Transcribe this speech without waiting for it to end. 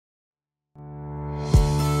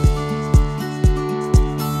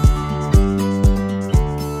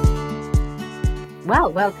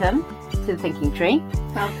Well, welcome to The Thinking Tree.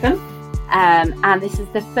 Welcome. And this is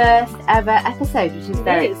the first ever episode, which is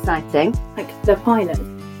very exciting. Like the pilot.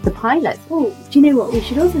 The pilot. Oh, do you know what? We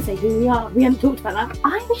should also say who we are. We haven't talked about that.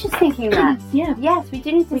 I was just thinking that. Yeah. Yes, we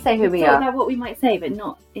do need to say who we thought are. about what we might say, but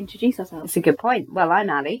not introduce ourselves. It's a good point. Well, I'm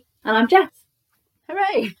Ali. And I'm Jess.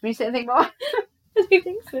 Hooray! Can you say anything more? I do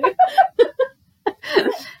think so.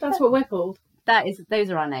 That's what we're called. Those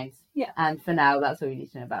are our names. Yeah. And for now, that's all you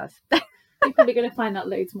need to know about us. You're probably going to find out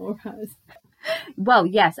loads more about us. Well,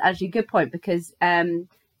 yes, actually, good point, because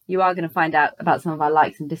you are going to find out about some of our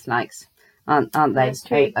likes and dislikes, aren't they? That's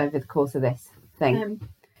true. Over the course of this thing.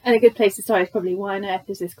 And a good place to start is probably, why on earth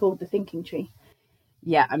is this called The Thinking Tree?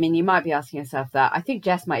 Yeah, I mean, you might be asking yourself that. I think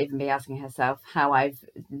Jess might even be asking herself how I've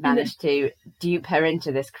managed to dupe her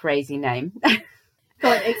into this crazy name. Go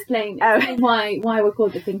on, explain why we're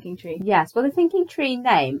called The Thinking Tree. Yes, well, the Thinking Tree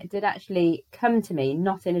name did actually come to me,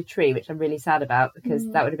 not in a tree, which I'm really sad about, because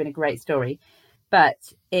that would have been a great story, but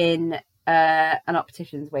in an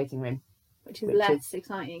optician's waiting room. Which is less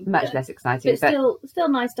exciting. Much less exciting. But still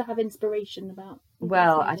nice to have inspiration about.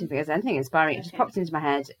 Well, I don't think there's anything inspiring. It just Okay. popped into my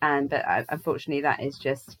head, but unfortunately that is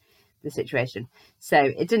just the situation. So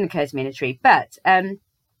it didn't occur to me in a tree. But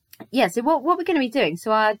yeah, so what we're going to be doing,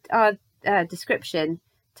 so our description,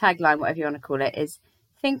 tagline, whatever you want to call it, is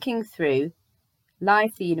thinking through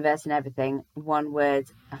life, the universe and everything, one word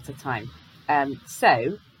at a time.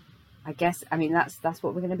 So I guess, I mean, that's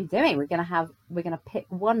what we're going to be doing. We're going to pick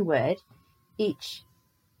one word each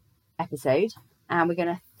episode, and we're going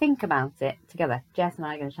to think about it together. Jess and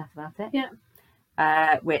I are going to chat about it.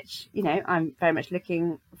 Yeah. Which, you know, I'm very much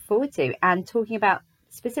looking forward to, and talking about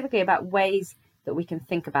specifically about ways that we can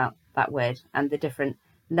think about that word and the different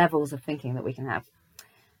levels of thinking that we can have.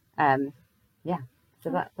 Yeah.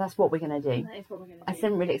 So that's what we're going to do. That is what we're going to do. I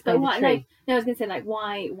didn't really explain the tree. No, I was going to say, like,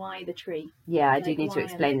 why the tree? Yeah, I do Like, need to why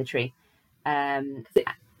explain the tree.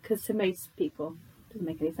 Because to most people, it doesn't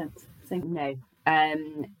make any sense. So, No.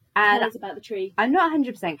 tell And us about the tree. I'm not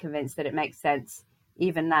 100% convinced that it makes sense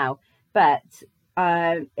even now, but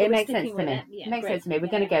it makes sense to me. It. Yeah, it makes great. sense to me. We're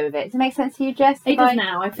Yeah. going to go with it. Does it make sense to you, Jess? It does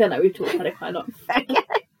now. I feel like we've talked about it quite a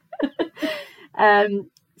lot.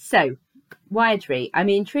 So, why a tree? I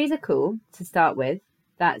mean, trees are cool to start with.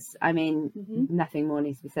 Nothing more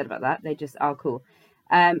needs to be said about that. They just are cool.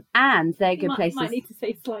 And they're good places. Might need to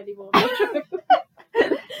say slightly more.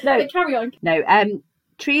 No, But carry on. No,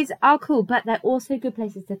 trees are cool, but they're also good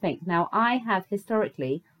places to think. Now, I have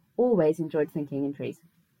historically always enjoyed thinking in trees,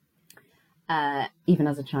 even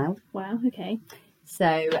as a child. Wow, okay.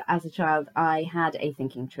 So, as a child, I had a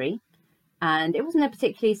thinking tree, and it wasn't a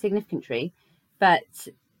particularly significant tree, but,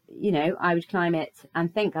 you know, I would climb it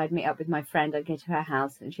and think. I'd meet up with my friend, I'd go to her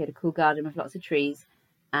house, and she had a cool garden with lots of trees,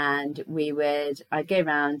 and I'd go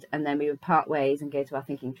round, and then we would part ways and go to our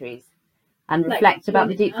thinking trees and reflect about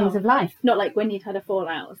the deep things of life. Not like when you'd had a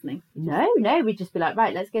fallout or something. No, we'd just be like,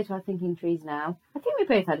 right, let's go to our thinking trees now. I think we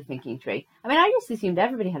both had a thinking tree. I mean, I just assumed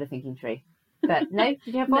everybody had a thinking tree. But no,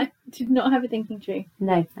 did you have one? No, did not have a thinking tree.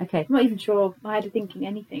 No, okay. I'm not even sure I had a thinking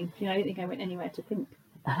anything. You know, I don't think I went anywhere to think.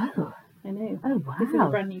 Oh. I know. Oh, wow. This is a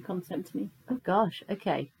brand new concept to me. Oh, gosh,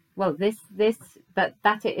 okay. Well,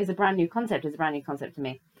 that it is a brand new concept is a brand new concept to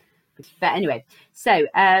me. But anyway, so,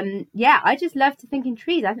 yeah, I just love to think in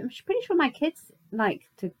trees. I'm pretty sure my kids like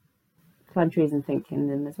to climb trees and think in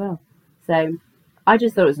them as well. So I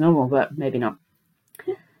just thought it was normal, but maybe not.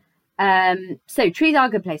 So trees are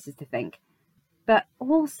good places to think, but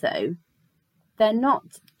also they're not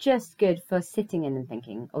just good for sitting in and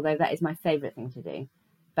thinking, although that is my favourite thing to do,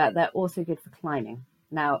 but they're also good for climbing.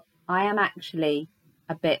 Now, I am actually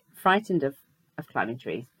a bit frightened of climbing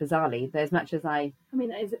trees, bizarrely, as much as I mean,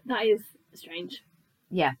 that is strange.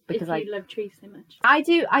 Yeah, because I love trees so much. I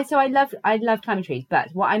do. I love climbing trees, but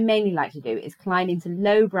what I mainly like to do is climb into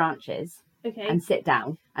low branches, okay, and sit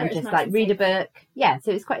down and Where just nice like and read safe. a book. Yeah, so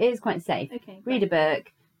it is quite safe. Okay, Read a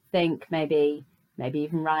book, think, maybe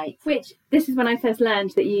even write. Which this is when I first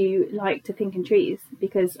learned that you like to think in trees,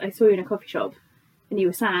 because I saw you in a coffee shop and you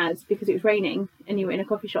were sad because it was raining and you were in a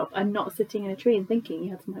coffee shop and not sitting in a tree and thinking.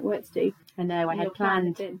 You had some work to do. I know. I had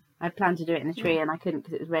planned to do it in a tree, and I couldn't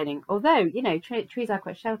because it was raining. Although, you know, trees are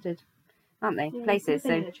quite sheltered, aren't they? Yeah, places,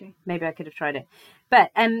 so tree. maybe I could have tried it.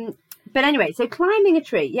 But anyway, so climbing a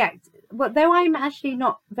tree, yeah. Well, though I'm actually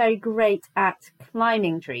not very great at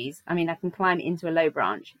climbing trees. I mean, I can climb into a low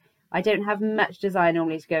branch. I don't have much desire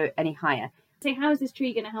normally to go any higher. So how is this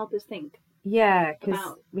tree going to help us think? Yeah, because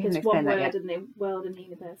we haven't one explained word that yet. and the world and the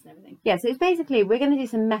universe and everything. Yeah, so it's basically we're going to do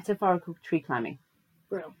some metaphorical tree climbing.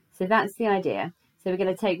 Brill. So that's the idea. So we're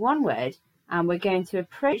going to take one word and we're going to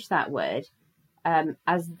approach that word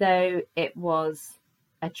as though it was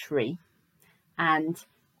a tree. And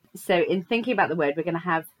so in thinking about the word, we're going to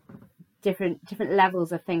have different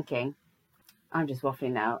levels of thinking. I'm just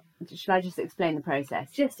waffling now. Should I just explain the process?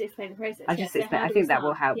 Just explain the process. I'll just explain. I think that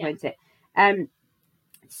will help, won't it?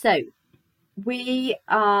 So we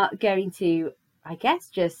are going to, I guess,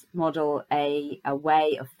 just model a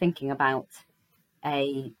way of thinking about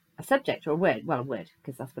a subject or a word. Well, a word,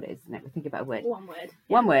 because that's what it is, isn't it? We're thinking about a word. One word.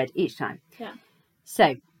 Yeah. One word each time. Yeah.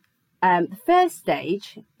 So the first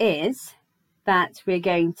stage is that we're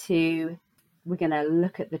going to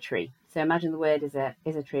look at the tree. So imagine the word is a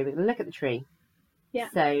tree. We're going to look at the tree. Yeah.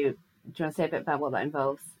 So do you want to say a bit about what that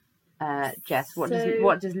involves? Jess, what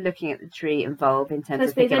does looking at the tree involve in terms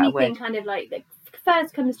of thinking about a word? Anything kind of like that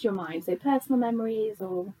first comes to your mind, so personal memories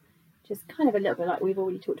or just kind of a little bit like we've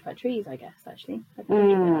already talked about trees, I guess, actually. I think a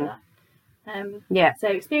bit like that. Yeah. So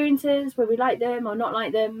experiences, where we like them or not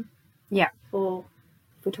like them. Yeah. Or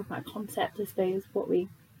if we're talking about concept, I suppose, what we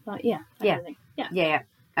like, yeah.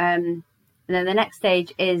 And then the next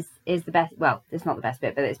stage is the best, well, it's not the best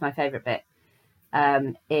bit, but it's my favourite bit,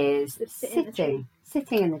 is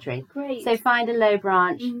sitting in the tree. Great. So find a low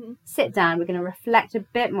branch, sit down. We're going to reflect a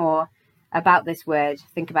bit more about this word.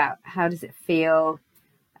 Think about how does it feel?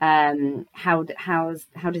 How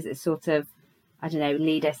does it sort of, I don't know,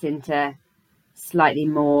 lead us into slightly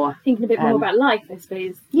more thinking a bit more about life, I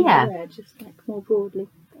suppose. Yeah. Just like more broadly.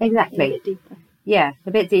 Exactly. A bit deeper. Yeah,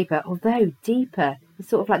 a bit deeper. Although deeper is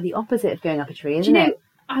sort of like the opposite of going up a tree, isn't it?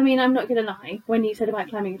 I mean, I'm not going to lie. When you said about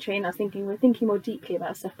climbing a tree, and I was thinking we're thinking more deeply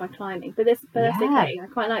about stuff by climbing. But that's okay. I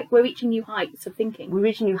quite like we're reaching new heights of thinking. We're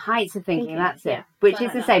reaching new heights of thinking. That's it. Which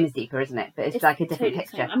is the same as deeper, isn't it? But it's like a different totally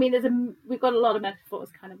picture. I mean, we've got a lot of metaphors,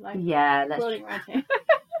 kind of like rolling around here.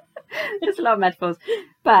 There's a lot of metaphors,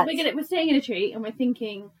 but we're staying in a tree and we're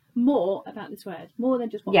thinking more about this word, more than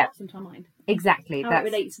just what pops into our mind. Exactly. How it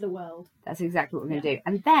relates to the world. That's exactly what we're going to do.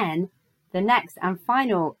 And then the next and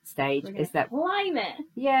final stage is that climb it.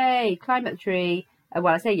 Yay! Climb up the tree.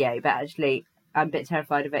 Well, I say yay, but actually I'm a bit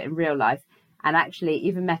terrified of it in real life. And actually,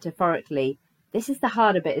 even metaphorically, this is the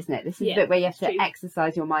harder bit, isn't it? This is the bit where you have to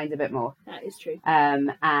exercise your mind a bit more. That is true.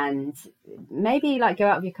 And maybe like go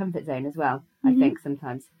out of your comfort zone as well. I think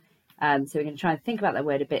sometimes. So we're going to try and think about that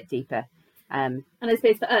word a bit deeper. And I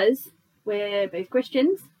suppose for us, we're both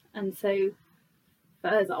Christians, and so for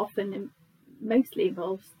us, it often mostly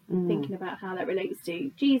involves thinking about how that relates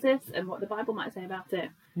to Jesus and what the Bible might say about it.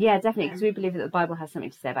 Yeah, definitely, because we believe that the Bible has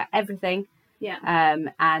something to say about everything. Yeah.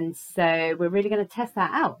 And so we're really going to test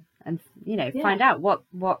that out and, find out what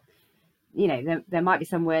there might be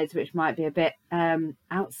some words which might be a bit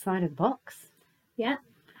outside of the box. Yeah.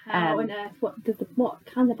 How on earth? What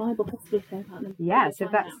can the Bible possibly say about them? Yeah, so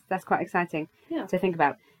that's quite exciting to think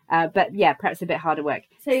about. But yeah, perhaps a bit harder work.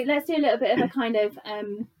 So let's do a little bit of a kind of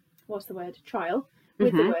trial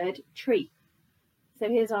with the word tree. So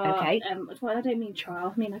here's our well, I don't mean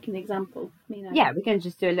trial. I mean like an example. we're going to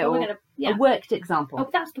just do a little a worked example. Oh,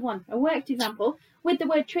 that's the one. A worked example with the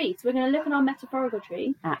word tree. So we're going to look at our metaphorical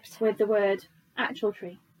tree with the word actual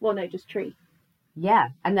tree. Well, no, just tree. Yeah,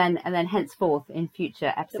 and then henceforth in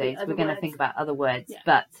future episodes we're going to think about other words,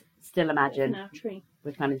 but still imagine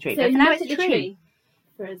we're climbing the tree. So but for now it's a tree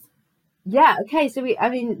for us. Yeah, okay. So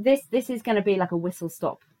this is going to be like a whistle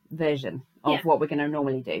stop version of what we're going to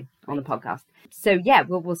normally do on the podcast. So yeah,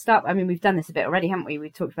 we'll start. I mean, we've done this a bit already, haven't we? We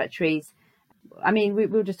talked about trees. I mean,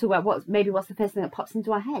 we'll just talk about what's the first thing that pops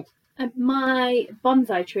into our head. My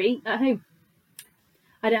bonsai tree at home.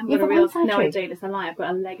 I don't have a real tree? No, I don't. It's a lie. I've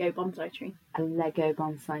got a Lego bonsai tree. A Lego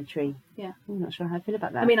bonsai tree. Yeah. I'm not sure how I feel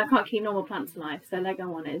about that. I mean, I can't keep normal plants alive, so Lego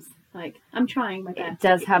one is like I'm trying my best. It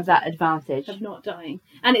does have that advantage of not dying,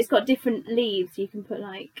 and it's got different leaves. You can put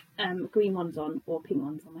like green ones on or pink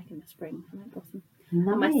ones on, like in the spring. And that blossom. Nice.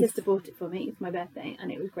 And my sister bought it for me for my birthday,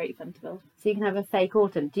 and it was great fun to build. So you can have a fake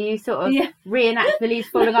autumn. Do you sort of reenact the leaves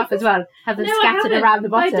falling off as well? Have them scattered around the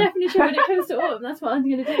bottom? I definitely should when it comes to autumn. That's what I'm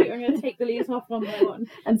going to do. I'm going to take the leaves off one by one.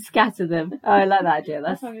 And scatter them. Oh, I like that idea.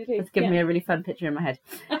 That's what I'm going to do. That's giving me a really fun picture in my head.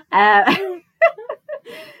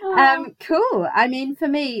 Cool. I mean, for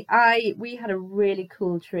me, we had a really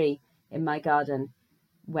cool tree in my garden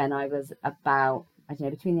when I was about, I don't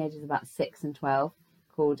know, between the ages of about 6 and 12.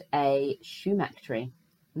 Called a sumac tree.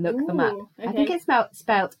 Look them up. Okay. I think it's spelled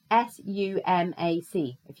Sumac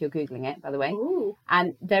if you're Googling it, by the way. Ooh.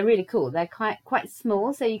 And they're really cool. They're quite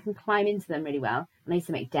small, so you can climb into them really well. And they used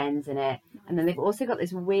to make dens in it. Nice. And then they've also got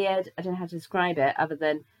this weird, I don't know how to describe it, other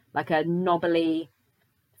than like a knobbly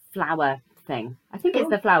flower thing. I think it's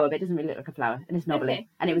the flower, but it doesn't really look like a flower. And it's knobbly. Okay.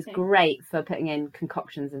 And it was great for putting in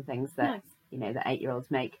concoctions and things that, that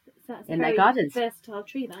 8-year-olds make in their gardens. Versatile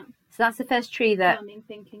tree, that. So that's the first tree that... Calming,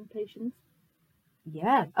 thinking, patience.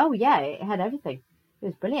 Yeah. Oh, yeah. It had everything. It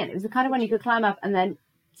was brilliant. It was the kind of one you could climb up and then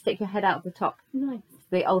stick your head out of the top. Nice.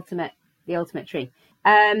 The ultimate tree.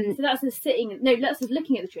 So that's us sitting. No, that's us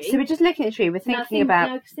looking at the tree. So we're just looking at the tree. We're thinking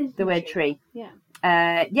about the word tree. Yeah.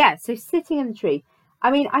 Yeah. So sitting in the tree. I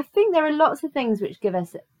mean, I think there are lots of things which give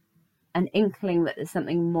us an inkling that there's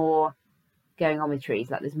something more going on with trees.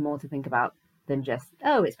 Like there's more to think about than just,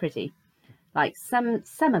 oh, it's pretty. Like some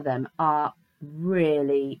of them are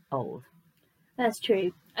really old. That's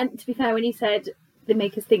true. And to be fair, when you said they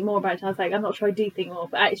make us think more about it, I was like, I'm not sure I do think more.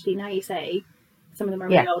 But actually, now you say some of them are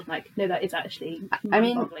really old. Like, no, that is actually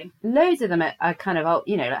mind-boggling. I mean, loads of them are kind of old,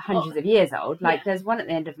 like hundreds of years old. Like there's one at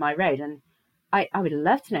the end of my road, and I would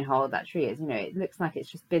love to know how old that tree is. It looks like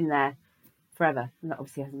it's just been there forever. Not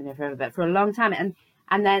obviously hasn't been there forever, but for a long time.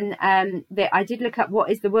 And then I did look up what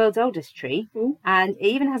is the world's oldest tree. Ooh. And it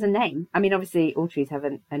even has a name. I mean, obviously all trees have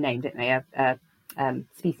a name, don't they?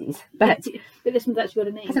 Species, but this one's actually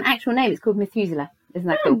got a name. It has an actual name. It's called Methuselah. Isn't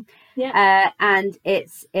that cool? Yeah. And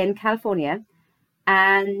it's in California,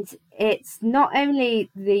 and it's not only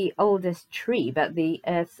the oldest tree, but the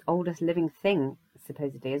Earth's oldest living thing,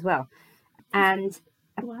 supposedly as well. And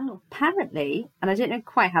apparently, and I don't know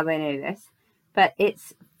quite how they know this, but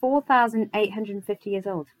it's 4,850 years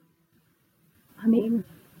old. I mean,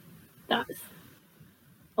 that's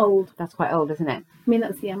old. That's quite old, isn't it? I mean,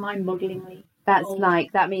 that's mind-bogglingly. That's old.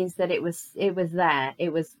 like, that means that it was there.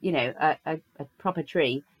 It was, a proper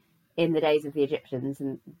tree in the days of the Egyptians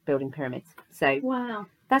and building pyramids. So wow,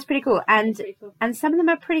 that's pretty cool. And some of them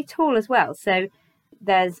are pretty tall as well. So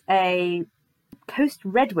there's a coast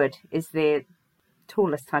redwood is the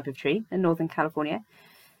tallest type of tree in Northern California.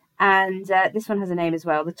 And this one has a name as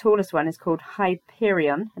well. The tallest one is called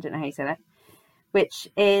Hyperion. I don't know how you say that. Which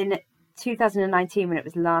in 2019, when it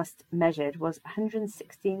was last measured, was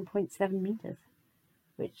 116.7 meters,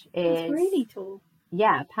 which is really tall.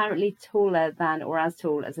 Yeah, apparently taller than or as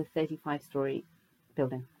tall as a 35-story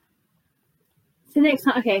building. So next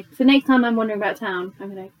time I'm wandering about town,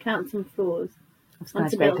 I'm going to count some floors of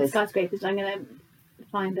skyscrapers. I'm going to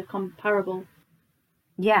find a comparable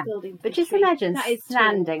building. But just imagine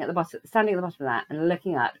standing at the bottom of that and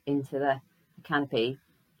looking up into the canopy.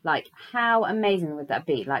 Like, how amazing would that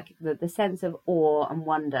be? Like, the sense of awe and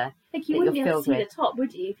wonder. Like, you wouldn't be able to see the top,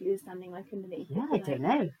 would you, if you were standing, like, underneath? Yeah, I don't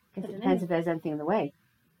know. It depends if there's anything in the way.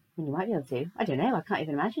 I mean, you might be able to. I don't know. I can't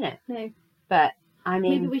even imagine it. No. But, I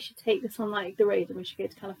mean... Maybe we should take this on, like, the road and we should go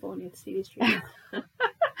to California to see these trees.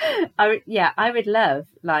 I would love,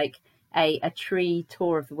 like, a tree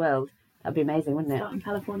tour of the world. That'd be amazing, wouldn't it? Start in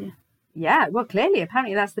California. Yeah, well, clearly,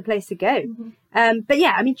 apparently that's the place to go. Mm-hmm. But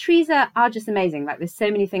yeah, I mean, trees are just amazing. Like, there's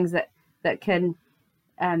so many things that can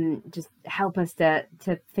just help us to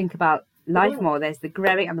think about life more. There's the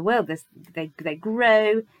growing and the world. They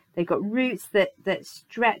grow. They've got roots that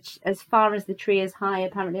stretch as far as the tree is high.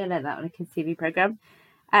 Apparently, I learned that on a kids' TV program.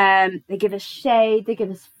 They give us shade. They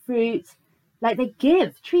give us fruit. Like,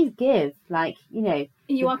 trees give, like,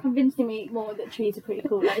 You are convincing me more that trees are pretty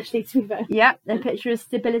cool, actually, to be fair. Yeah, they're a picture of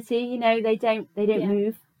stability, they don't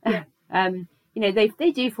move. Yeah.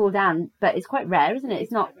 They do fall down, but it's quite rare, isn't it?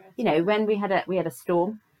 It's not, when we had a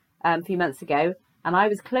storm a few months ago, and I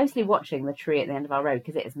was closely watching the tree at the end of our road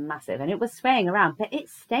because it is massive, and it was swaying around, but it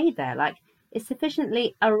stayed there. Like, it's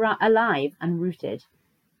sufficiently alive and rooted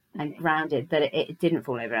and grounded that it didn't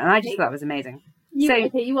fall over. And I just thought it was amazing.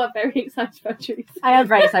 You are very excited about trees. I am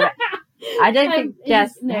very excited. I don't think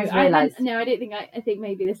Jess has realised. I don't think. I think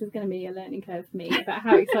maybe this is going to be a learning curve for me about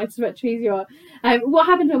how excited about trees you are. What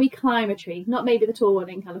happens when we climb a tree? Not maybe the tall one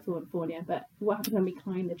in California, but what happens when we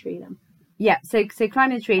climb the tree then? Yeah, so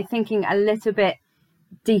climbing the tree, thinking a little bit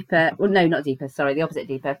deeper. Well, no, not deeper. Sorry, the opposite,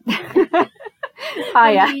 deeper.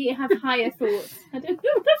 Higher. When we have higher thoughts. I don't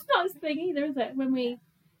know. That's not a thing either, is it? When we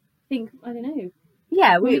think, I don't know.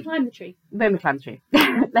 Yeah, when we climb the tree. When we climb the tree.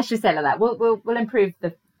 Let's just say it like that. We'll improve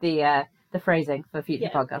the phrasing for future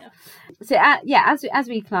podcasts. Yeah. So as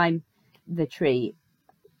we climb the tree,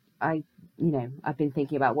 I've been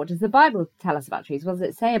thinking about, what does the Bible tell us about trees? What does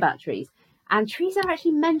it say about trees? And trees are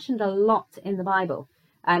actually mentioned a lot in the Bible.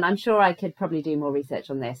 And I'm sure I could probably do more research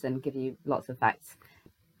on this and give you lots of facts.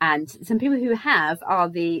 And some people who are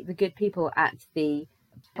the good people at the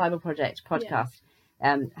Bible Project podcast.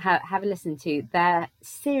 Have a listen to their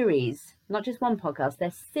series, not just one podcast,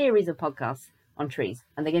 their series of podcasts on trees,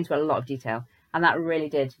 and they get into a lot of detail, and that really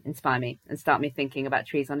did inspire me and start me thinking about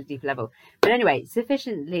trees on a deeper level. But anyway, it's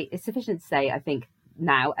sufficient to say, I think,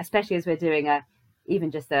 now, especially as we're doing a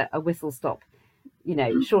whistle stop,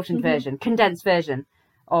 shortened version, condensed version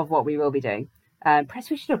of what we will be doing. Perhaps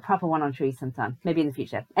we should do a proper one on trees sometime, maybe in the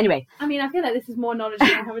future. Anyway. I mean, I feel like this is more knowledge than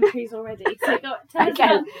I have on trees already. So tell us Okay.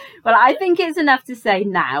 about... Well, I think it's enough to say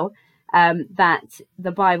now that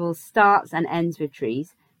the Bible starts and ends with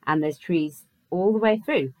trees, and there's trees all the way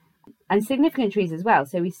through, and significant trees as well.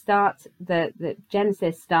 So we start, the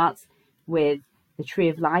Genesis starts with the tree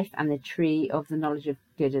of life and the tree of the knowledge of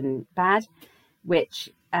good and bad, which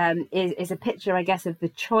is a picture, I guess, of the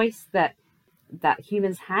choice that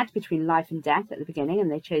humans had between life and death at the beginning,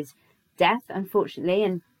 and they chose death, unfortunately,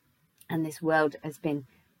 and this world has been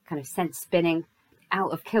kind of sent spinning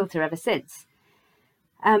out of kilter ever since.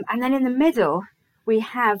 And then in the middle, we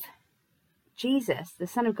have Jesus, the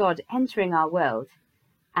Son of God, entering our world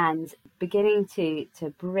and beginning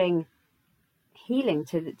to bring healing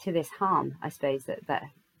to this harm, I suppose, that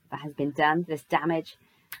has been done, this damage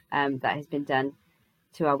that has been done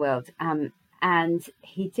to our world. And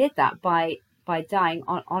he did that by dying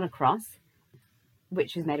on a cross,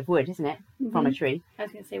 which is made of wood, isn't it? Mm-hmm. From a tree. I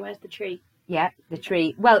was going to say, where's the tree? Yeah, the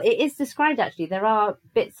tree. Well, it is described, actually. There are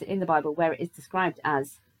bits in the Bible where it is described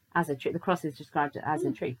as a tree. The cross is described as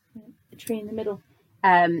a tree. The tree in the middle.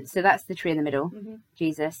 So that's the tree in the middle. Mm-hmm.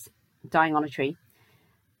 Jesus dying on a tree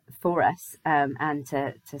for us, and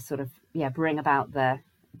to sort of bring about the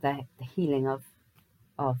healing of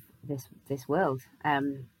this world,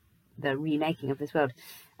 the remaking of this world.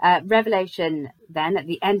 Revelation, then, at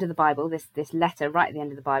the end of the Bible, this letter right at the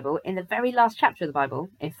end of the Bible, in the very last chapter of the Bible,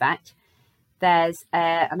 in fact, there's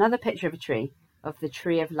another picture of a tree, of the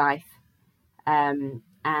tree of life, and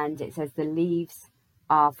it says the leaves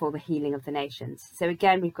are for the healing of the nations. So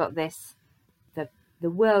again, we've got this, the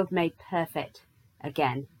world made perfect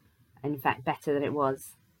again, in fact, better than it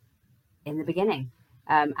was in the beginning.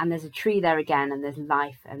 And there's a tree there again, and there's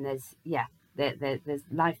life, and there's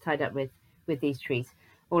life tied up with these trees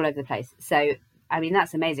all over the place. So, I mean,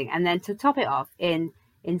 that's amazing. And then to top it off, in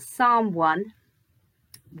Psalm 1,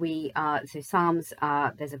 Psalms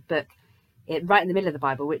are, there's a book right in the middle of the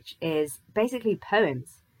Bible, which is basically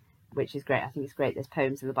poems, which is great. I think it's great there's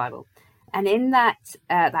poems in the Bible. And in that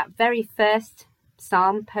very first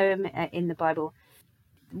psalm poem in the Bible,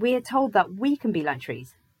 we are told that we can be like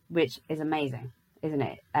trees, which is amazing, isn't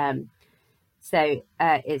it? So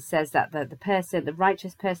it says that the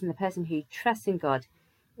righteous person, the person who trusts in God,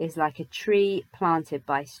 is like a tree planted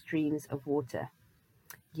by streams of water,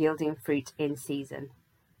 yielding fruit in season.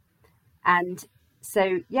 And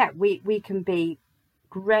so, we can be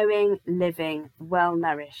growing, living,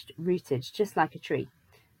 well-nourished, rooted, just like a tree,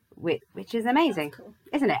 which is amazing, cool,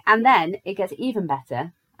 isn't it? And then it gets even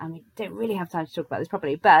better, and we don't really have time to talk about this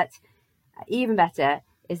properly, but even better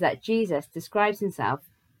is that Jesus describes himself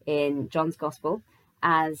in John's Gospel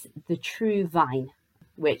as the true vine,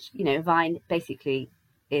 which, vine basically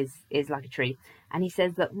is like a tree. And he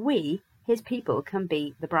says that we, his people, can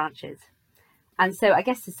be the branches. And so I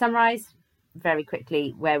guess to summarize very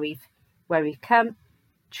quickly where we've come,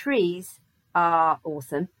 trees are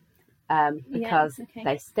awesome because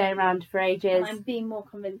they stay around for ages. Well, I'm being more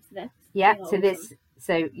convinced of this.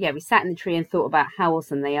 Yeah, we sat in the tree and thought about how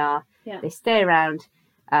awesome they are. Yeah. They stay around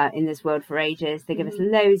in this world for ages. They give us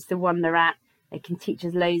loads to wonder at. They can teach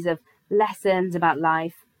us loads of lessons about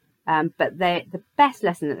life. But the best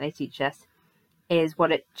lesson that they teach us is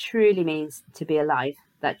what it truly means to be alive.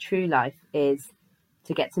 That true life is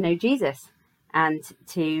to get to know Jesus and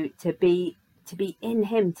to be in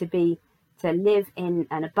him, to live in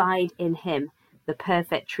and abide in him, the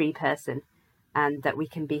perfect tree person, and that we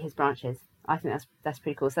can be his branches. I think that's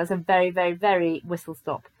pretty cool. So that's a very, very, very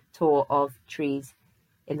whistle-stop tour of trees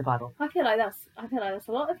in the Bible. I feel like that's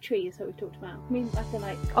a lot of trees that we've talked about. I mean, I feel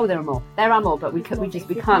like there are more, but we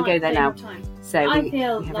can't go there now. So we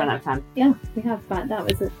have run out of time. Yeah, we have. But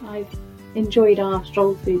I've enjoyed our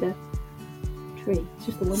stroll through the tree. It's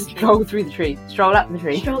just the one tree. Stroll through the tree. Stroll up the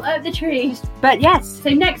tree. Stroll up the tree. But yes.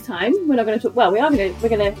 So next time we're not going to talk. Well, we're going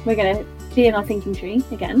to be in our thinking tree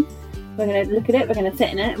again. We're going to look at it. We're going to sit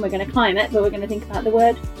in it, and we're going to climb it. But we're going to think about the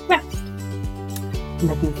word rest. I'm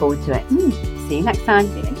looking forward to it. See you next time.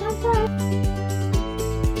 Bye.